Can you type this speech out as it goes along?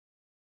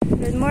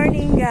Good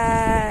morning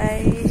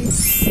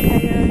guys!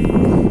 Ngayon,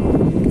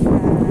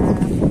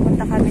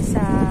 pupunta kami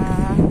sa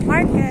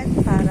market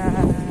para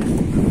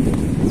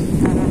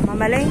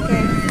mamalengke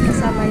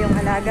kasama yung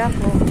alaga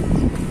ko.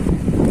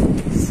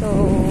 So,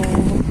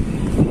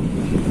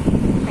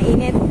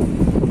 mainit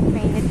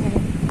ngayon.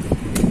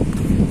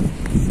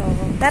 So,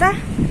 tara!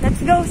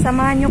 Let's go!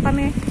 Samahan nyo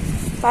kami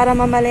para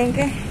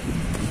mamalengke.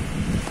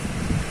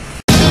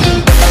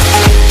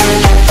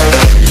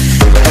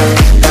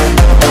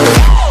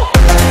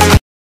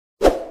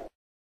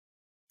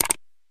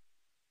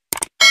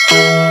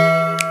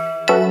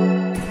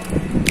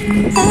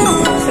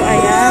 So,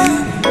 ayan.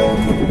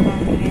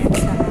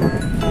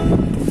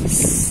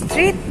 Sa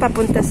street,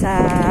 papunta sa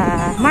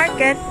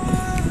market.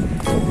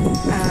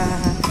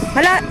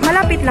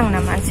 Malapit lang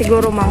naman.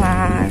 Siguro mga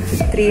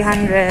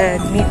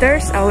 300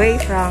 meters away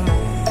from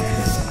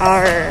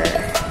our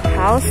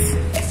house.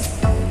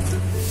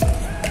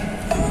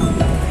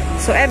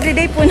 So,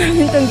 everyday po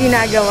namin itong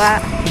ginagawa.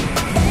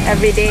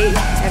 Everyday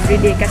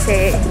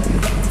kasi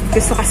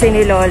gusto kasi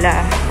ni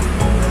Lola.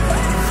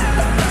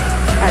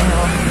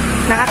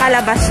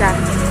 Nakakalabas siya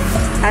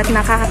at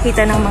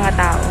nakakakita ng mga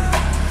tao.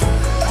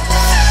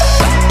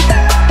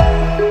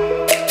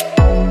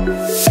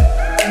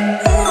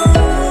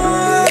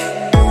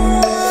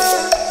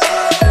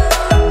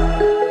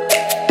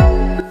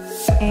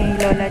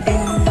 Lola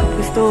din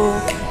gusto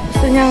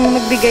niyang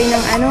magbigay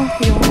ng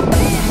yung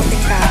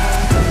munting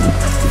kahoy.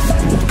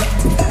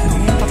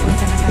 Ayan,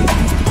 papunta na kami.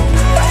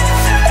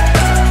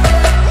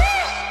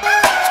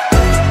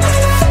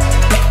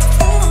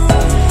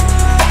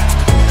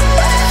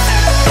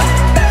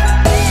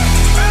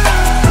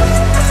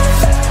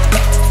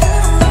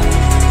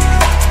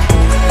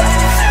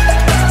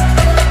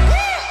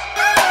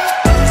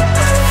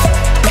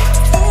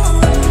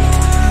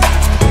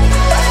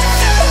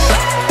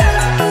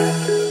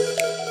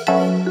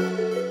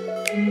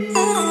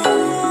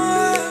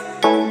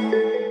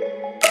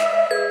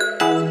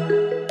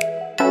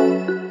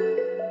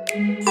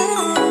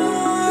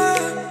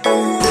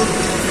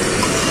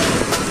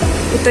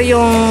 Ito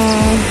yung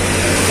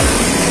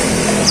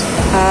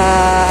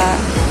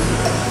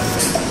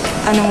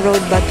anong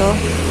road ba to?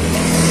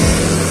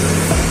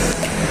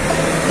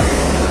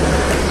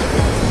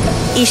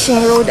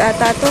 Kaoshiung road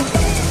ata to.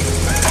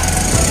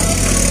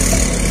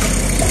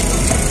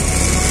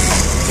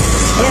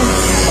 Ayan.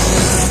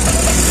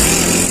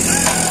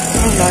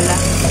 Ang Lola.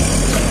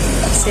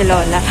 Si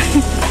Lola.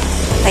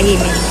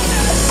 Tahimik.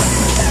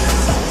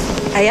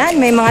 Ayan,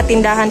 may mga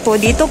tindahan po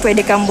dito.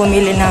 Pwede kang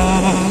bumili ng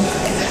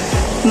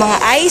mga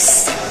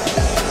ice,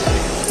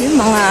 yung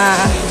mga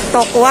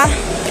tokwa.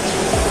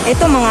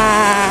 Ito mga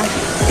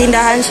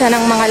tindahan siya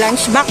ng mga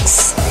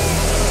lunchbox,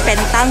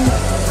 pentang.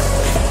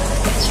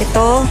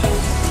 Ito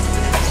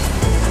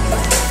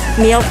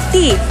milk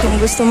tea, kung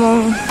gusto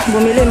mong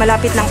bumili,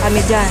 malapit lang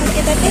kami dyan.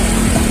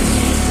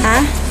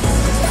 Ha?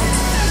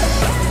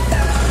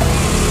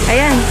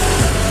 Ayan,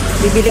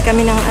 bibili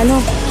kami ng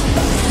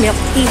milk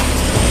tea.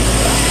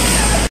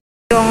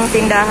 Yung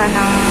tindahan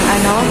ng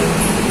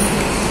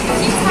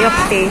milk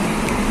tea.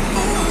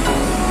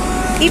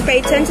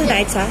 Ipay, chan sa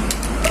night ha?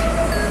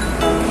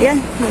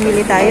 Ayan,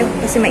 mamili tayo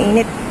kasi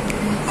mainit.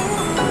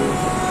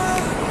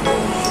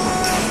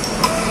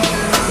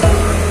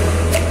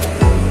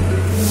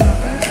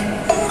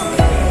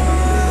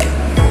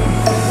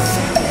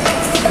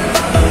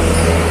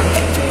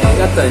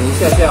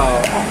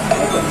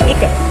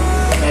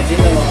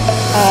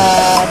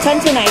 Chan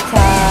sa night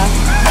ha?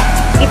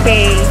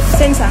 Ipay,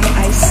 sensang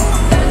ice.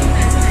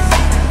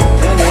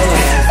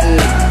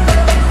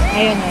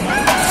 Ayun na.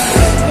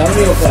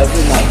 Milk还是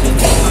奶精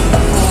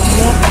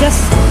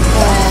？Just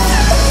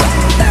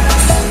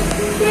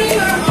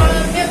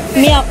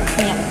milk.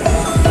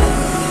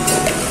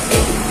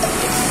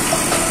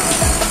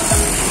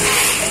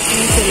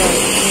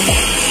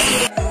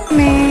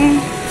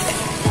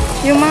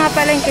 Yung mga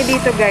palengke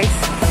dito guys,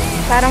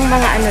 parang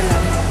mga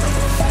lang.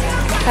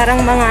 Parang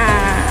mga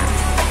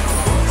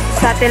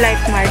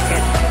satellite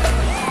market.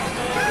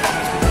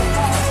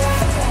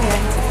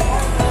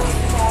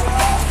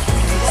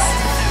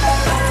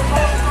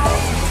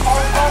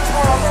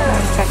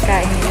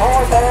 Pagkain nila.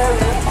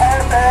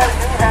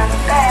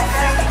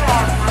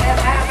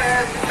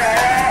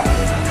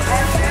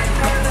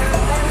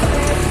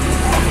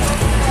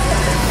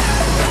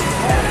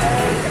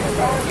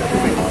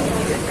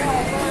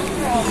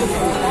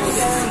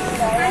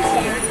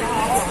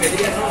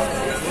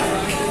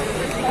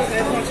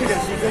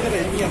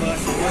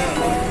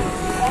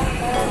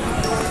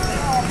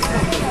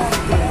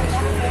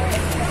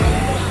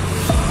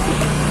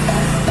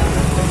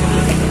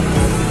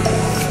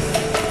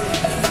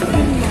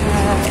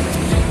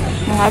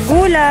 Mga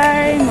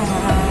gulay, mga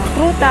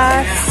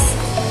prutas.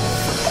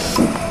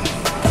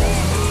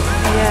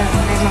 Ayan,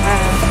 may mga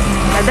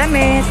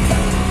damit.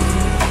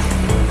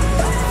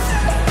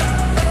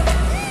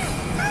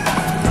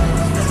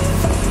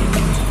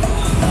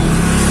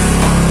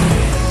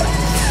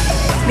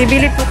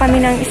 Bibili po kami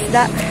ng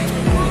isda.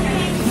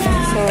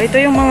 So, ito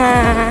yung mga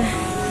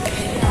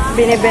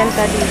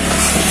binibenta dito.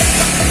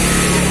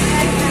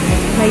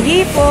 May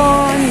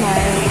hipon,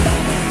 may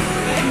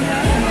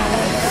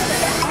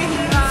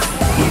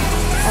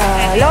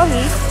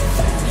lohi.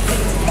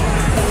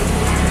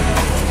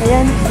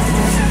 Ayan.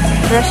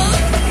 Fresh.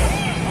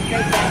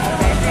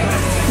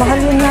 Mahal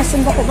yun nga.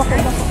 Bako.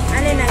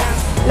 Alin na lang?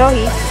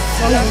 Lohi.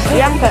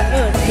 Yang ba?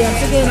 Yan,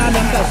 sige na,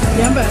 200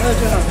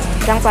 就好。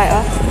200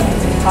 oh.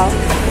 Oh.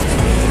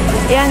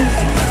 Ayan.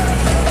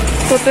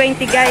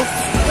 220 guys.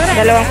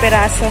 Dalawang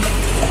piraso.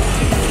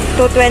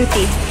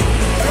 220.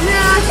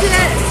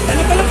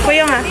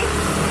 Kuya nga.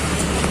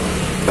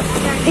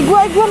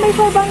 Igwa, may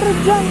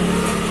 500 dyan.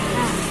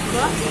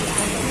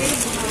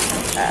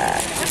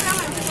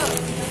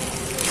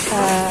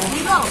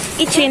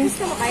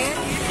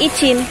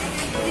 Ichin.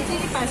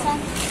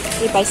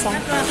 Ipaisan.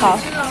 Oh.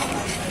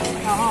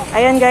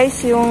 Ayan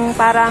guys, yung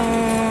parang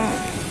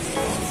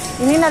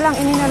ini na lang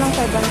 500.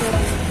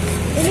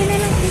 Ini na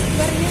lang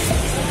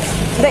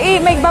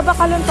dai, may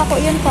babakalon pa ko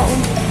yan pa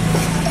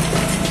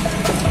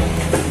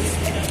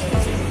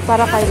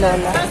para kay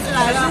Lola.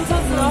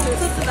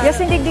 Yes,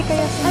 hindi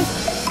kaya. Ay.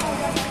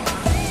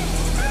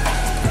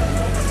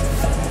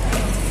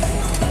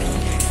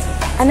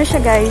 Ano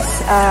siya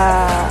guys?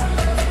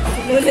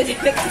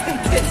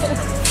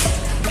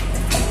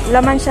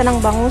 Laman siya ng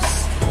bangus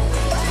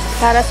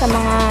para sa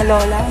mga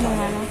lola,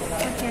 mga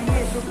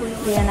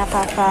hindi na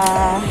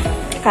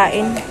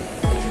nakakain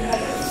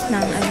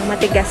ng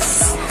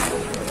matigas.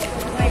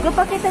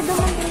 Pa kita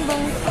duman yung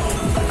bangus.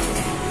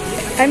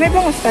 Ay, may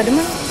bangus pa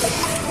duman.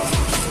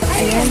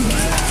 Ayan.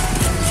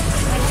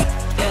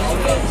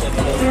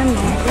 Ayan,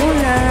 mga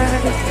gulay.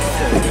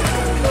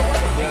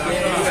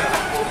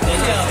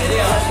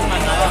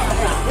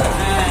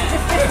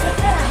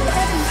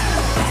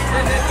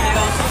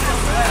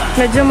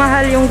 Medyo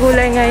mahal yung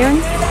gulay ngayon.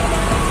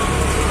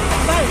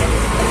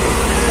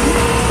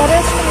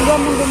 Parehas na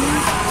gamang ganun.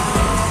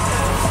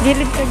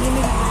 Gilid sa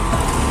gilid.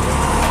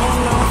 Ayan,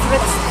 mga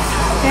fruits.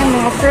 Ayan,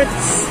 mga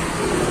fruits.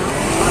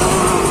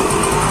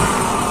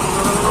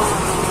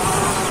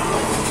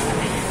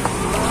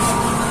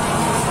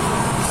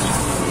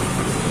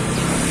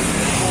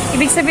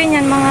 Ibig sabihin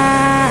yan, mga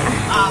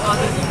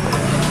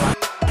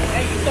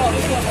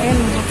ayan,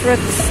 mga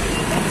fruits.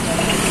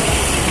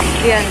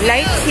 Ayan,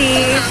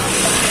 lychee.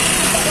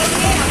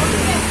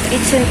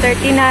 Each in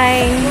 39.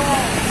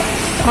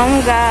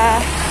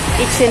 Mangga.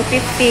 Each in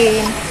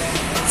 15.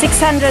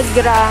 600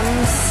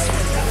 grams.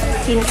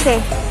 15.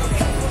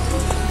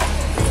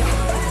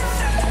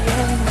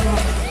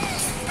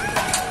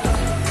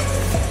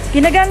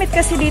 Ginagamit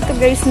kasi dito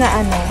guys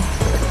na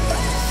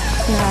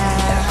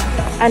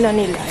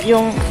nila,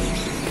 yung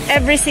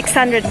every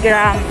 600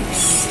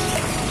 grams.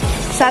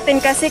 Sa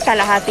atin kasi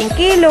kalahating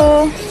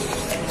kilo,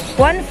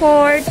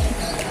 1/4.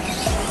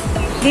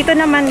 Dito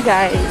naman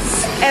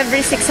guys,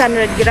 every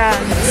 600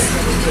 grams.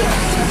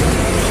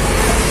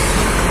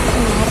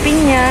 Mga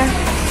pinya.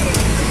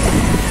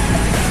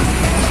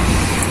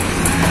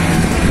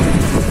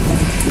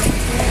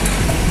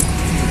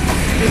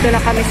 Dito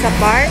na kami sa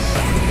park.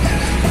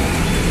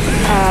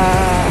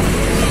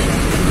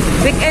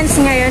 Weekends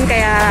ngayon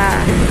kaya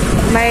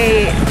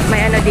may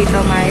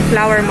dito, may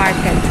flower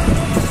market.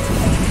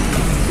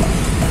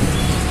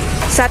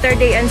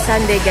 Saturday and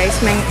Sunday guys,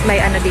 may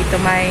dito,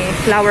 may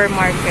flower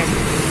market.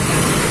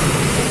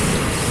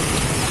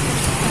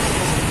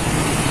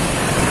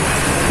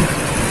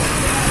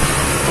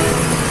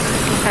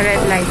 Sa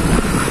red light.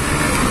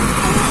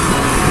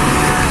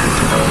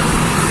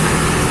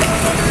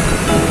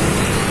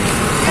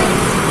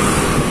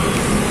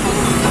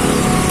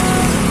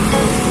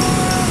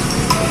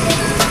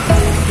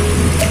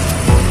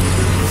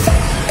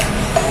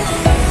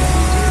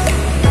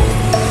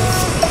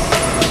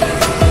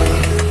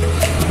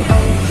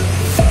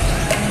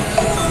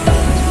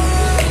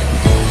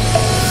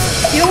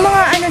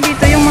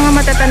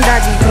 Matatanda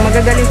dito,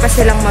 magagaling pa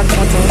silang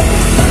magmotor.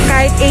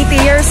 Kahit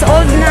 80 years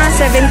old na,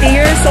 70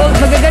 years old,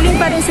 magagaling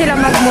pa rin sila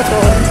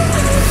magmotor.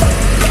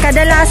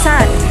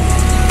 Kadalasan,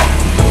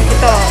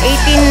 ito,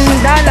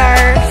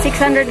 $18,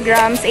 600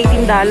 grams,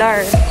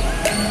 $18.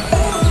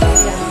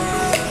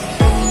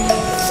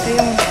 Ito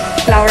yung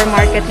flower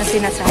market na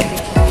sinasabi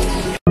ko.